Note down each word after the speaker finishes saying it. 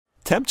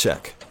temp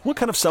check. What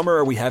kind of summer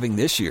are we having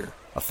this year?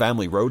 A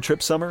family road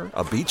trip summer?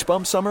 A beach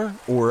bum summer?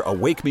 Or a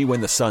wake me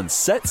when the sun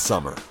sets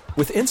summer?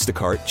 With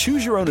Instacart,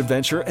 choose your own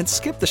adventure and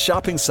skip the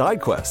shopping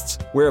side quests.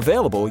 Where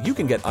available, you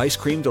can get ice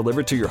cream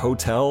delivered to your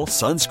hotel,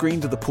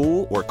 sunscreen to the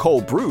pool, or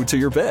cold brew to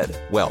your bed.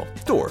 Well,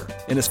 door.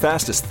 In as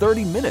fast as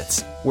 30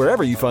 minutes.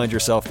 Wherever you find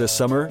yourself this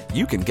summer,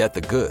 you can get the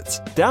goods.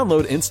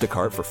 Download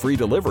Instacart for free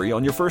delivery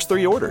on your first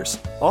 3 orders.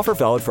 Offer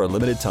valid for a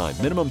limited time.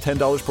 Minimum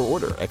 $10 per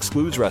order.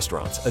 Excludes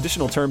restaurants.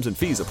 Additional terms and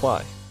fees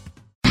apply.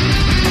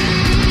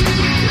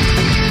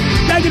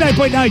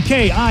 99.9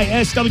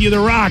 KISW, The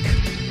Rock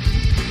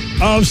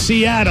of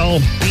Seattle.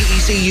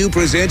 BECU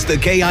presents the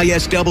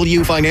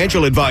KISW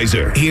Financial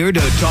Advisor. Here to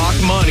talk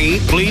money,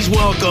 please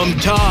welcome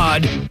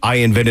Todd. I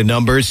invented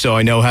numbers, so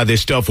I know how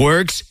this stuff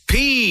works.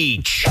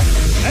 Pietzsch.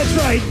 That's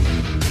right.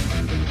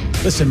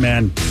 Listen,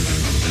 man,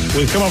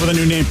 we've come up with a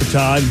new name for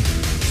Todd.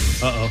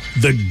 Uh-oh.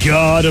 The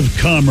God of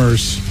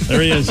Commerce.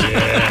 There he is.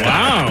 Yeah.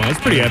 Wow,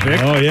 that's pretty epic.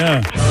 Oh,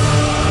 yeah.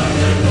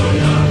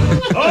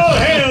 Oh,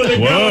 hail the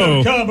God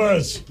of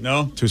Commerce.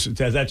 No? Is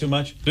that too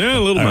much? Yeah, a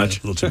little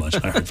much. Right, a little too much.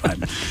 All right,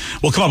 fine.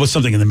 We'll come up with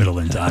something in the middle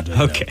then, Todd.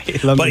 Okay.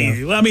 But,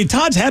 I mean,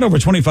 Todd's had over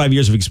 25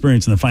 years of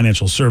experience in the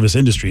financial service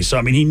industry. So,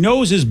 I mean, he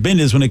knows his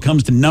business when it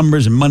comes to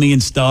numbers and money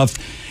and stuff.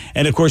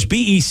 And, of course,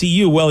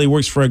 BECU, well, he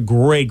works for a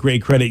great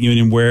credit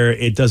union where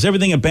it does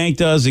everything a bank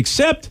does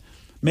except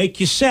make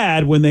you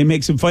sad when they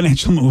make some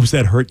financial moves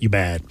that hurt you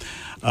bad.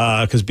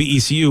 Because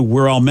BECU,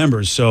 we're all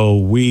members, so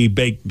we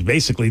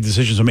basically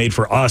decisions are made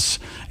for us,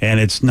 and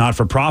it's not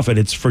for profit.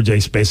 It's for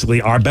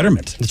basically our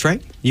betterment. That's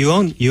right. You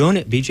own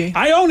it, BJ.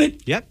 I own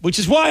it. Yep. Which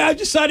is why I've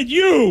decided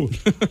you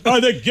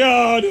are the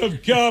God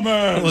of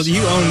Commerce. Well,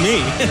 you own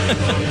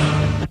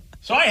me.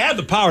 So I have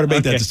the power to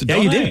make that decision. Yeah,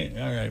 you do.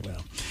 All right, well.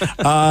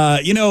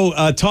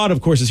 Todd, of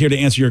course, is here to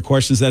answer your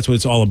questions. That's what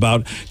it's all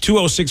about.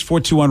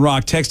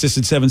 206-421-ROCK. Text us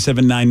at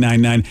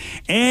 77999.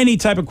 Any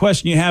type of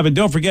question you have. And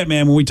don't forget,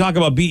 man, when we talk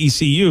about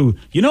BECU,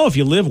 if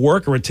you live,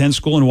 work, or attend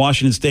school in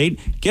Washington State,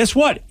 guess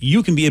what?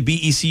 You can be a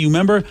BECU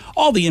member.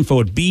 All the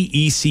info at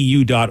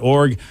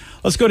becu.org.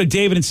 Let's go to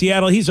David in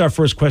Seattle. He's our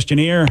first question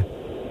here.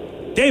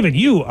 David,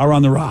 you are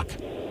on the Rock.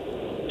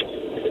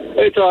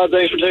 Hey, Todd.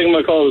 Thanks for taking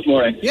my call this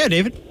morning. Yeah,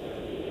 David.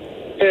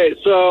 Hey,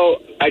 so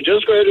I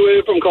just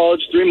graduated from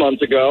college 3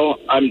 months ago.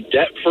 I'm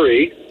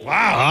debt-free.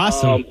 Wow,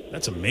 awesome.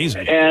 That's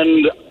amazing.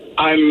 And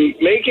I'm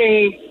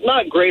making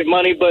not great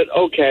money, but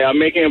okay. I'm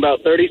making about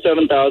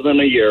 $37,000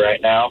 a year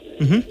right now.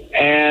 Mm-hmm.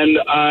 And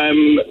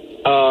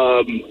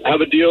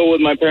have a deal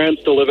with my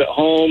parents to live at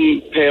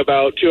home, pay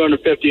about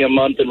 $250 a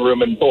month in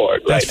room and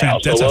board right now.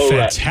 That's a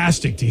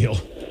fantastic deal.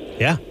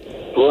 Yeah.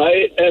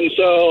 Right, and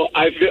so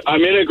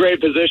I'm in a great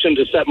position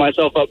to set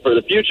myself up for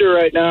the future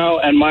right now.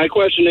 And my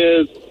question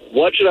is,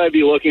 what should I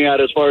be looking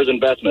at as far as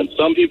investments?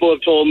 Some people have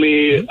told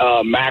me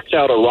max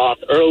out a Roth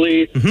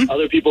early. Mm-hmm.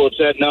 Other people have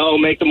said, no,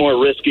 make the more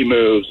risky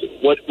moves.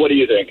 What do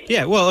you think?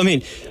 Yeah, well, I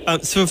mean,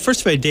 so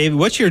first of all, Dave,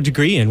 what's your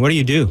degree in? What do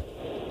you do?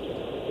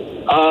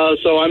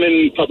 So I'm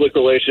in public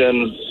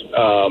relations,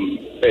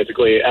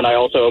 basically, and I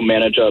also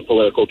manage a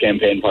political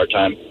campaign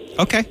part-time.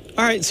 Okay.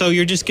 All right, so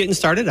you're just getting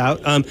started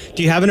out.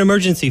 Do you have an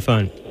emergency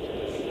fund?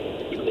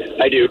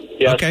 I do.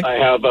 Yes, okay. I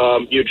have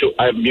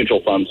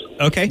mutual funds.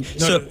 Okay.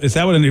 So is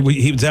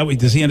that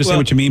does he understand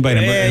what you mean by an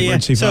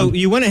emergency fund? So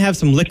you want to have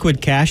some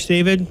liquid cash,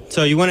 David?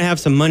 So you want to have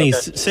some money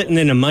sitting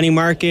in a money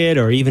market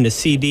or even a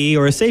CD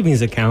or a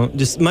savings account,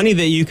 just money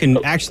that you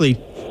can actually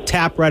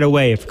tap right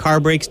away. If a car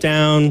breaks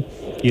down,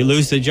 you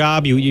lose the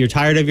job, you're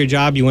tired of your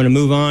job, you want to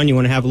move on, you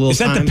want to have a little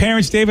time. Is that the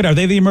parents, David? Are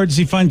they the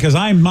emergency fund? Because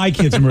I'm my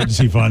kid's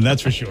emergency fund,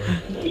 that's for sure.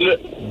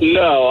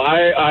 No,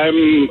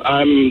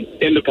 I'm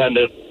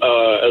independent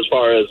as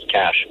far as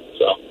cash.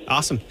 So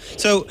awesome.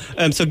 So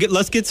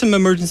let's get some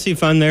emergency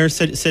fund there,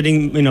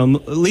 sitting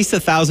at least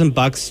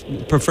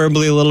 $1,000,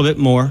 preferably a little bit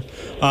more.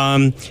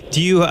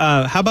 Do you?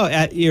 How about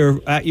at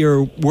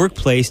your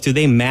workplace? Do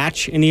they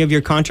match any of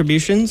your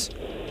contributions?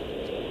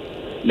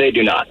 They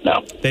do not.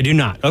 No, they do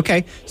not.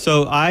 Okay,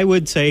 so I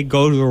would say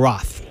go to the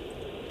Roth.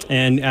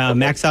 And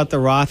max out the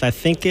Roth. I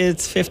think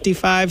it's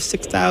 55,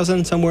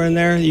 6,000, somewhere in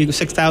there.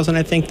 6,000,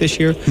 I think, this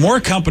year. More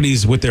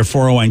companies with their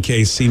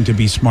 401ks seem to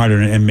be smarter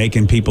and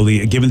giving people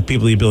the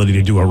ability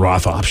to do a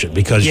Roth option.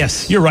 Because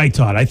yes, you're right,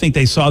 Todd. I think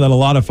they saw that a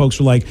lot of folks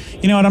were like,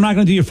 you know what, I'm not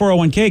going to do your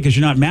 401k because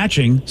you're not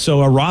matching.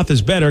 So a Roth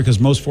is better because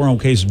most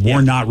 401ks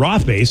were not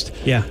Roth-based.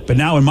 Yeah. But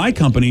now in my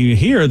company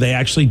here, they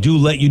actually do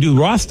let you do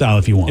Roth style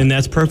if you want. And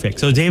that's perfect.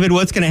 So, David,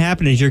 what's going to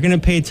happen is you're going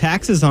to pay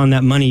taxes on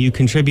that money you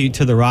contribute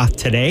to the Roth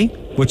today,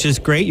 which is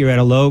great. You're at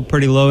a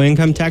pretty low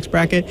income tax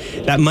bracket.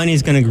 That money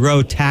is going to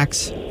grow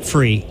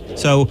tax-free.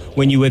 So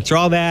when you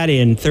withdraw that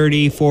in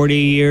 30, 40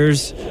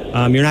 years,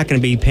 you're not going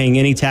to be paying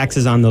any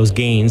taxes on those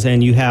gains.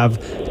 And you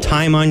have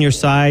time on your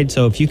side.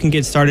 So if you can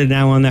get started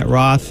now on that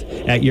Roth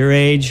at your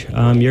age,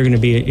 you're going to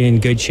be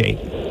in good shape.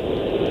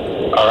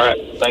 All right.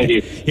 Thank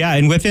you. Yeah,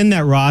 and within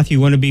that Roth, you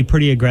want to be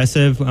pretty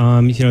aggressive.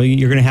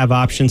 You're going to have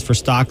options for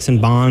stocks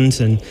and bonds,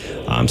 and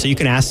so you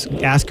can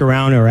ask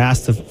around or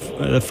ask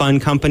the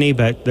fund company.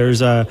 But there's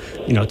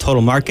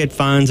total market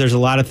funds. There's a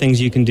lot of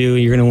things you can do.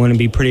 You're going to want to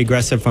be pretty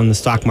aggressive from the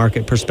stock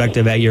market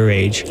perspective at your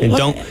age, and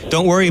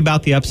don't worry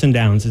about the ups and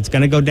downs. It's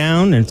going to go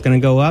down and it's going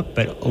to go up,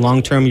 but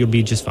long term you'll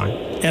be just fine.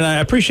 And I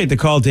appreciate the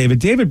call, David.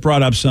 David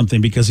brought up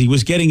something because he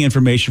was getting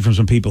information from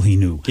some people he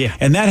knew. Yeah.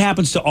 And that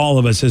happens to all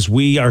of us as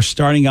we are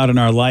starting out in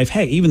our life.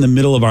 Hey, even the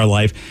middle of our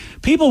life,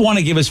 people want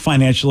to give us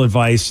financial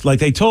advice. Like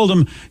they told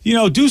him,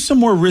 do some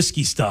more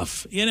risky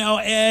stuff,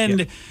 and...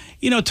 Yeah.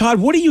 Todd,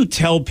 what do you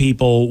tell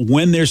people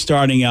when they're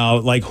starting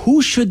out? Like,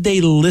 who should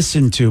they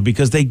listen to?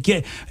 Because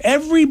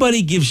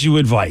everybody gives you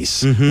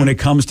advice when it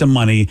comes to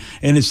money.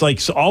 And it's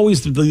like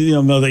always,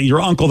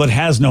 your uncle that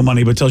has no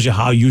money but tells you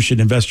how you should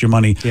invest your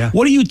money. Yeah.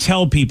 What do you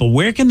tell people?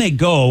 Where can they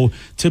go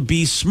to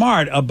be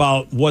smart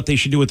about what they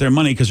should do with their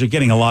money? Because they're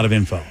getting a lot of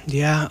info.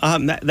 Yeah,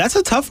 that's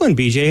a tough one,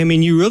 BJ. I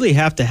mean, you really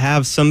have to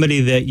have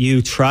somebody that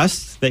you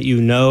trust, that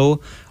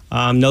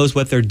knows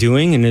what they're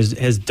doing and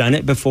has done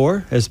it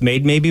before, has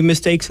made maybe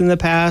mistakes in the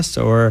past,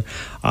 or,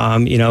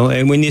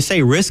 and when you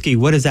say risky,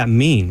 what does that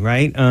mean,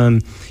 right?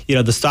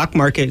 The stock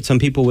market, some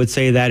people would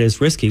say that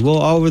is risky.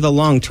 Well, over the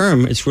long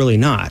term, it's really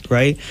not,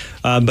 right?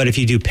 But if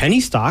you do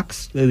penny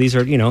stocks, these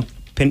are,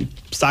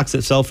 stocks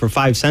that sell for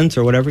 5 cents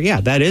or whatever,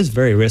 yeah, that is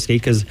very risky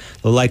because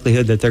the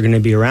likelihood that they're going to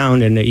be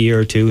around in a year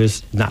or two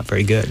is not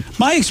very good.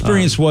 My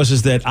experience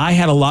was that I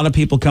had a lot of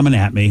people coming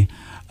at me.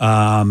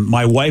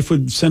 My wife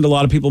would send a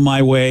lot of people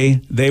my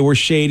way. They were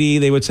shady.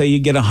 They would say you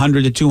get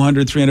 100 to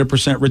 200,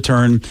 300%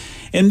 return.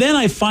 And then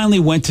I finally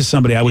went to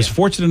somebody. I was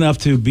fortunate enough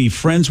to be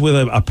friends with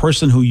a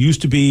person who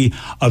used to be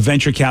a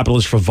venture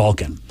capitalist for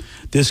Vulcan.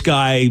 This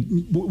guy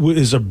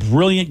is a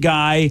brilliant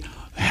guy,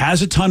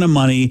 has a ton of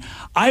money.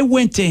 I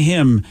went to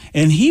him,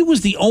 and he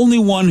was the only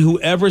one who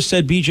ever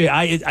said, BJ,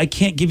 I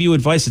can't give you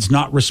advice. It's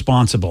not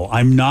responsible.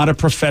 I'm not a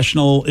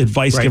professional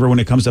advice giver when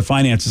it comes to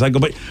finances. I go,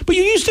 but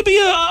you used to be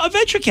a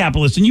venture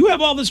capitalist, and you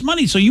have all this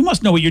money, so you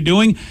must know what you're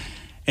doing.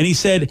 And he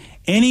said,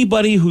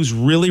 anybody who's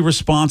really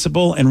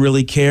responsible and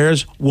really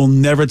cares will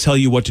never tell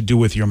you what to do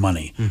with your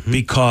money.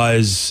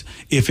 Because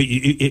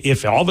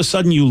if all of a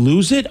sudden you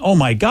lose it, oh,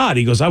 my God.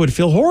 He goes, I would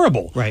feel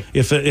horrible. Right.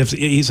 If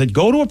he said,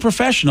 go to a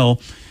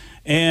professional.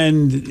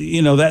 And,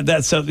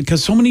 that's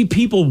because so many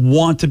people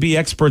want to be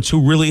experts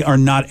who really are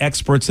not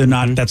experts. They're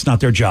not, that's not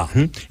their job.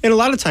 And a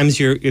lot of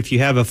times if you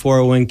have a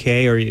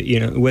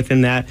 401k or,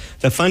 within that,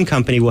 the fund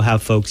company will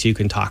have folks you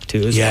can talk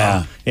to as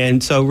well.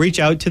 And so reach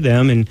out to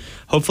them, and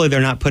hopefully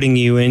they're not putting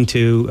you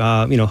into,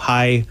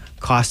 high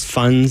cost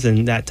funds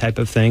and that type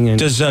of thing. And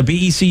does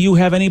BECU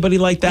have anybody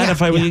like that?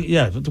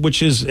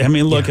 Which is,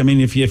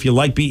 if you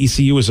like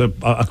BECU as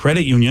a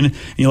credit union and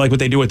you like what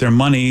they do with their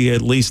money,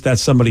 at least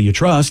that's somebody you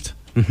trust.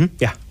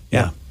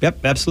 Yeah.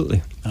 Yep,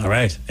 absolutely. All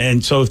right.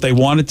 And so if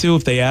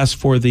they ask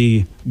for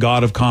the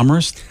God of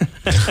Commerce,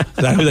 is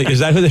that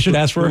who they should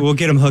ask for? We'll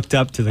get them hooked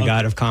up to the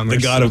God of Commerce.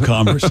 The God of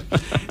Commerce.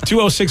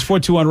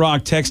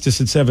 206-421-ROCK. Text us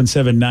at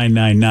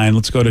 77999.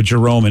 Let's go to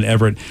Jerome in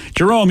Everett.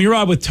 Jerome, you're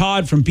on with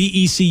Todd from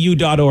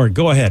BECU.org.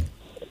 Go ahead.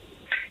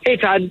 Hey,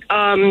 Todd.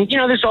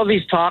 There's all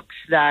these talks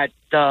that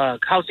the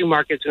housing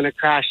market's going to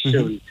crash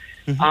soon.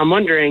 I'm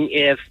wondering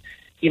if,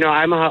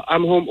 I'm a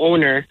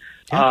homeowner.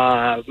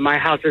 My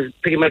house has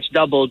pretty much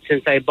doubled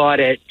since I bought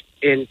it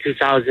in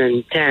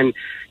 2010. Is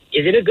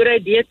it a good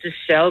idea to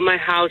sell my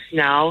house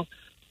now,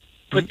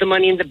 put the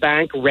money in the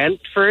bank, rent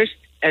first,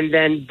 and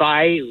then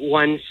buy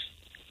once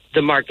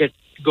the market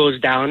goes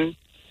down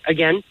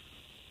again?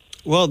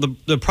 Well,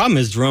 the problem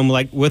is, Jerome,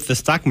 like with the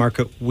stock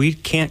market, we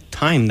can't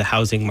time the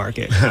housing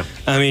market.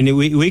 I mean,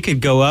 we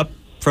could go up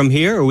from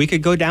here or we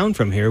could go down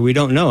from here. We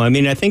don't know. I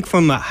mean, I think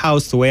from a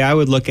house, the way I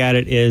would look at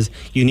it is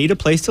you need a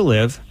place to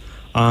live.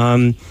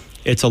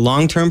 It's a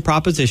long-term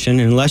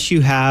proposition unless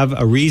you have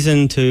a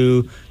reason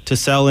to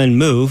sell and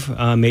move.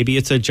 Maybe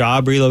it's a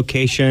job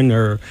relocation,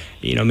 or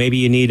maybe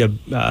you need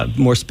a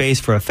more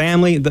space for a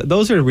family.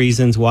 Those are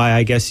reasons why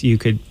I guess you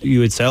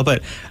would sell.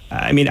 But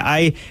I mean,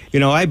 I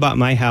bought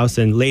my house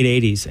in late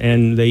 80s,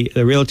 and the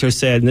realtor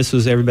said, and this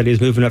was everybody was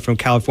moving up from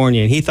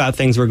California, and he thought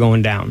things were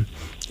going down.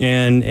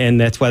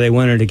 And that's why they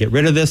wanted to get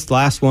rid of this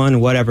last one,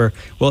 whatever.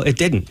 Well, it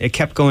didn't. It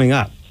kept going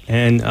up.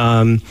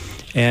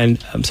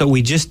 And so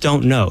we just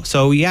don't know.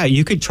 So yeah,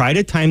 you could try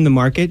to time the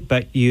market,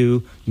 but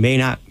you may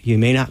not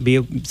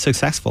be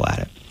successful at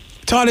it.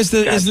 Todd, is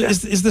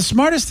the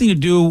smartest thing to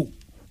do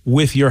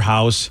with your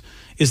house?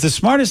 Is the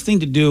smartest thing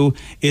to do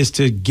is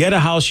to get a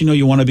house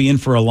you want to be in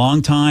for a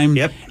long time,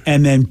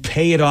 and then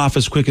pay it off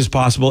as quick as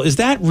possible? Is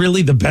that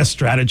really the best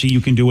strategy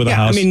you can do with a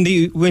house? I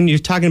mean, when you're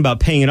talking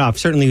about paying it off,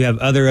 certainly you have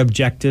other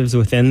objectives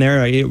within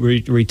there,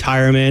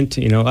 retirement,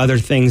 other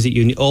things that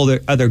you need,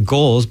 other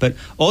goals. But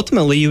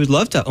ultimately, you would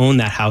love to own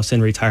that house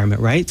in retirement,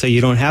 right? So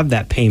you don't have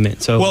that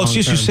payment. So it's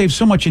just you save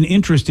so much in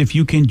interest if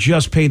you can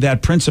just pay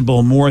that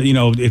principal more.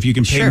 If you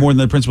can pay more than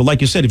the principal,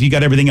 like you said, if you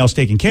got everything else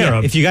taken care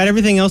of. If you got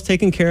everything else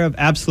taken care of,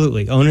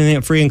 absolutely. Owning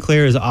it free and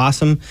clear is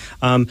awesome.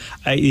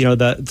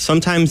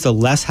 Sometimes the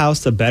less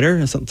house, the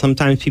better.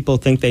 Sometimes people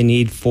think they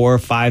need 4,000 or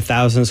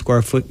 5,000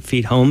 square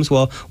feet homes.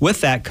 Well,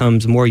 with that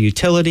comes more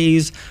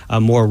utilities,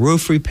 more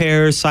roof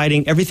repairs,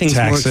 siding. Everything's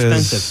more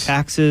expensive.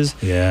 Taxes.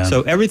 Yeah.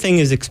 So everything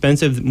is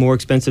expensive, more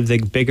expensive the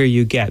bigger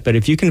you get. But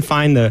if you can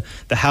find the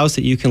house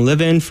that you can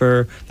live in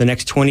for the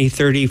next 20,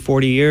 30,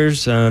 40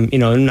 years, I'm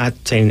not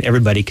saying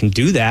everybody can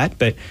do that,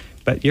 but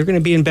you're going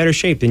to be in better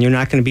shape, and you're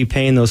not going to be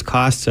paying those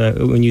costs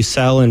when you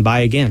sell and buy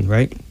again,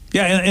 right?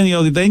 Yeah, and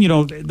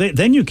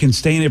then you can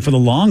stay in it for the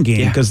long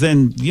game, because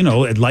then,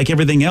 like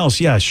everything else,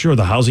 sure,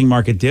 the housing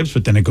market dips,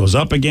 but then it goes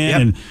up again.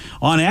 Yep. And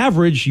on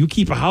average, you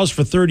keep a house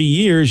for 30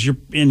 years,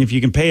 and if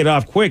you can pay it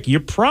off quick, you're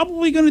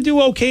probably going to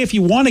do okay if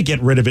you want to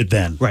get rid of it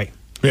then. Right.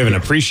 We have an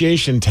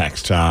appreciation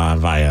text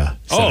via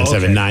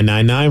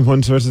 77999.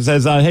 One person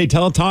says, hey,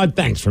 tell Todd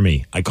thanks for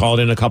me. I called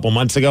in a couple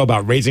months ago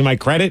about raising my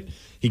credit.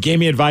 He gave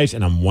me advice,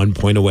 and I'm 1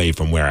 point away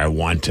from where I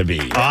want to be.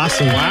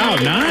 Awesome. Wow,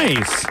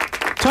 nice.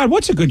 Todd,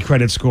 what's a good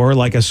credit score?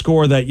 Like a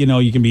score that,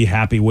 you can be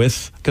happy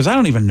with? Because I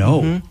don't even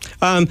know.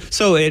 Mm-hmm.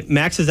 So it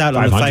maxes out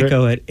on the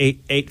FICO at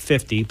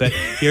 850, but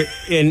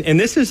and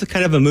this is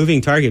kind of a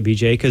moving target,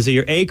 BJ, because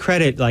your A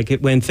credit,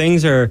 when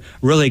things are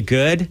really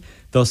good,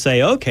 they'll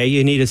say, okay,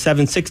 you need a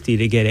 760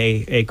 to get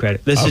A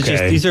credit. This is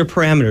just, these are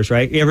parameters,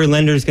 right? Every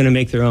lender is going to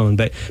make their own.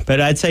 But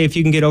I'd say if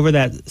you can get over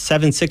that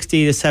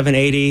 760 to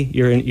 780,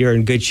 you're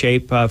in good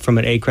shape from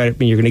an A credit,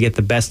 and you're going to get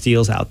the best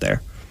deals out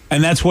there.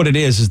 And that's what it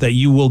is that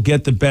you will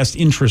get the best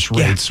interest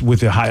rates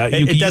with the high.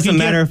 It doesn't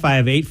matter if I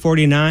have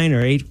 849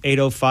 or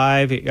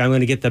 805. I'm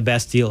going to get the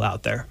best deal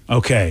out there.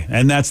 Okay,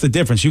 and that's the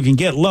difference. You can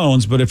get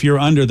loans, but if you're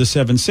under the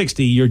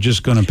 760, you're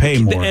just going to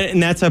pay more.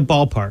 And that's a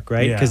ballpark,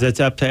 right? Because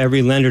it's up to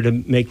every lender to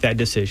make that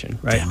decision,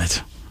 right? Damn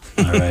it.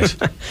 All right.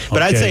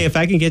 But I'd say if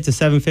I can get to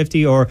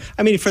 750,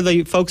 for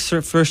the folks who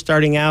are first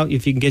starting out,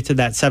 if you can get to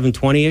that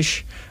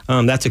 720-ish,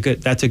 that's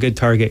a good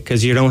target,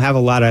 because you don't have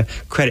a lot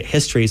of credit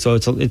history, so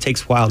it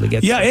takes a while to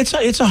get there.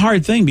 It's a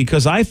hard thing,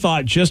 because I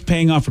thought just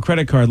paying off a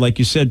credit card, like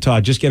you said,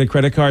 Todd, just get a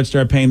credit card,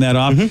 start paying that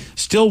off,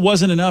 still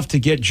wasn't enough to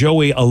get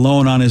Joey a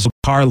loan on his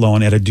car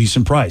loan at a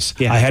decent price.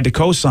 Yeah. I had to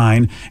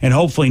co-sign, and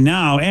hopefully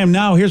now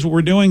here's what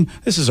we're doing.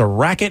 This is a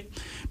racket.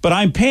 But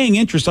I'm paying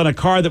interest on a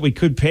car that we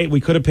could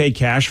have paid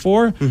cash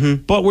for,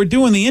 but we're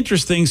doing the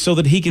interest thing so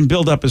that he can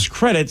build up his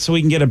credit so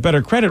he can get a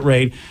better credit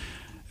rate.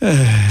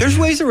 There's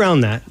ways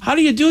around that. How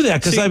do you do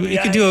that? Because you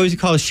could do what we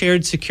call a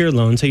shared secure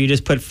loan. So you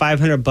just put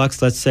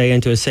 $500, let's say,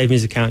 into a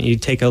savings account. You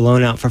take a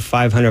loan out for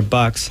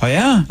 $500. Oh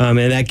yeah, and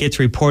that gets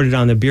reported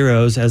on the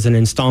bureaus as an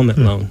installment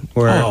loan.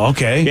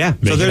 Okay. Yeah,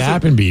 make it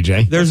happen,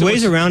 BJ. There's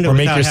ways around it. Or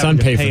make your son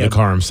pay for the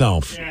car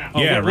himself.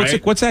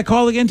 Right. What's that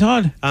called again,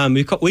 Todd?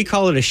 We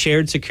call it a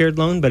shared secured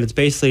loan, but it's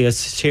basically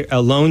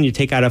a loan. You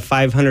take out a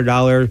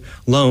 $500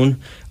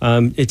 loan.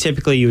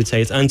 Typically, you would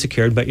say it's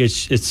unsecured, but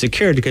it's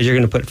secured because you're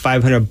going to put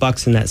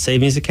 $500 in that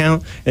savings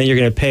account, and you're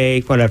going to pay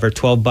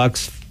 $12,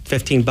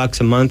 $15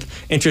 a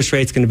month. Interest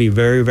rate's going to be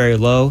very, very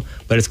low,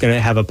 but it's going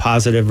to have a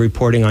positive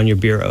reporting on your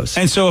bureaus.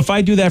 And so if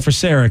I do that for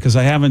Sarah, because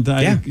I haven't,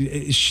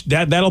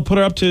 that'll put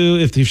her up to,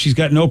 if she's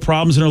got no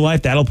problems in her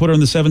life, that'll put her in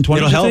the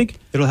 720.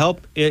 It'll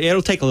help.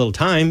 It'll take a little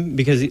time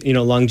because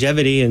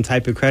longevity and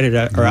type of credit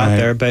are out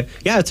there. But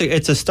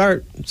it's a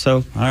start. So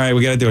all right,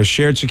 we got to do a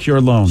shared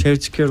secure loan.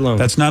 Shared secure loan.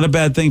 That's not a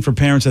bad thing for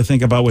parents to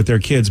think about with their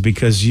kids,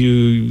 because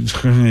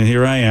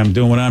here I am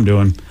doing what I'm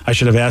doing. I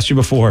should have asked you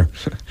before.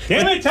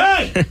 Damn it,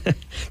 Todd!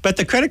 But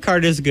the credit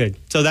card is good,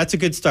 so that's a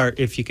good start.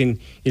 If you can,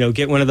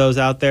 get one of those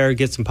out there,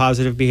 get some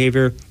positive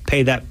behavior,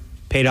 paid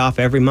off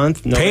every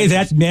month. Pay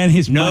that man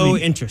his money. No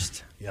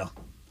interest. Yeah.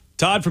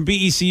 Todd from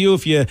BECU,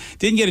 if you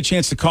didn't get a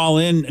chance to call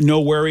in,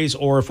 no worries.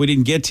 Or if we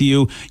didn't get to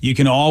you, you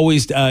can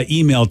always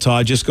email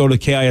Todd. Just go to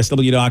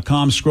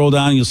KISW.com, scroll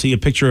down, and you'll see a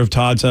picture of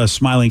Todd's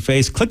smiling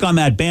face. Click on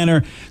that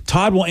banner.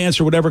 Todd will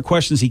answer whatever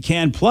questions he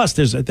can. Plus,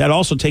 that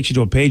also takes you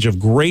to a page of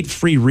great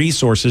free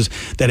resources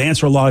that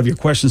answer a lot of your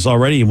questions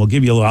already, and will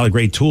give you a lot of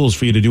great tools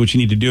for you to do what you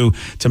need to do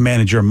to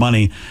manage your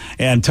money.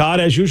 And Todd,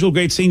 as usual,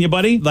 great seeing you,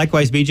 buddy.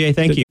 Likewise, BJ.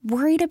 Thank you.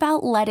 Worried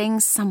about letting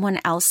someone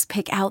else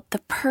pick out the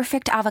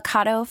perfect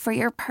avocado for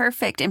your perfect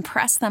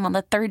impress them on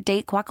the third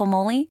date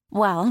guacamole?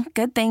 Well,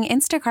 good thing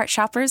Instacart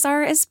shoppers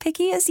are as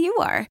picky as you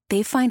are.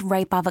 They find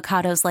ripe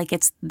avocados like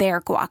it's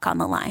their guac on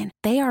the line.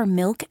 They are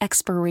milk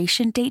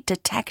expiration date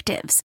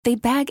detectives. They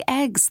bag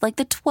eggs like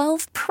the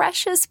 12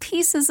 precious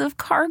pieces of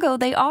cargo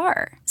they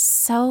are.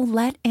 So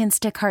let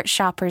Instacart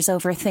shoppers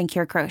overthink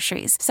your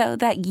groceries so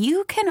that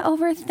you can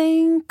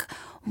overthink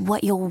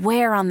what you'll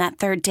wear on that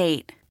third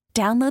date.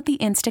 Download the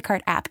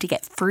Instacart app to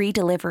get free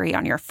delivery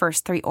on your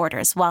first 3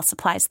 orders while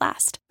supplies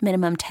last.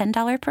 Minimum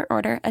 $10 per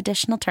order.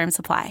 Additional terms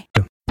apply.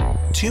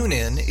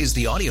 TuneIn is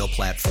the audio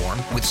platform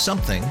with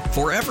something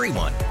for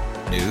everyone.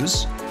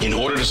 News. In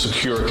order to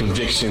secure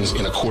convictions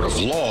in a court of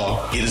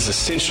law, it is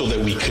essential that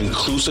we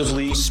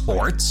conclusively.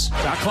 Sports.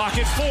 Shot clock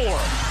at 4.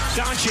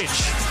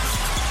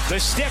 Doncic. The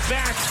step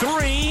back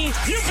 3.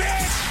 You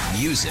bet.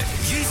 Music.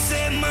 You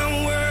set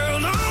my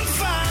world on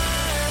fire.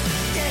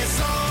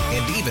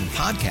 And even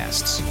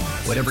podcasts.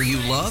 Whatever you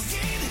love,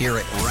 Hear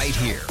it right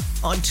here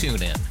on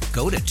TuneIn.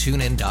 Go to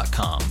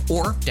tunein.com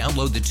or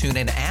download the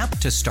TuneIn app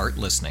to start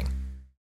listening.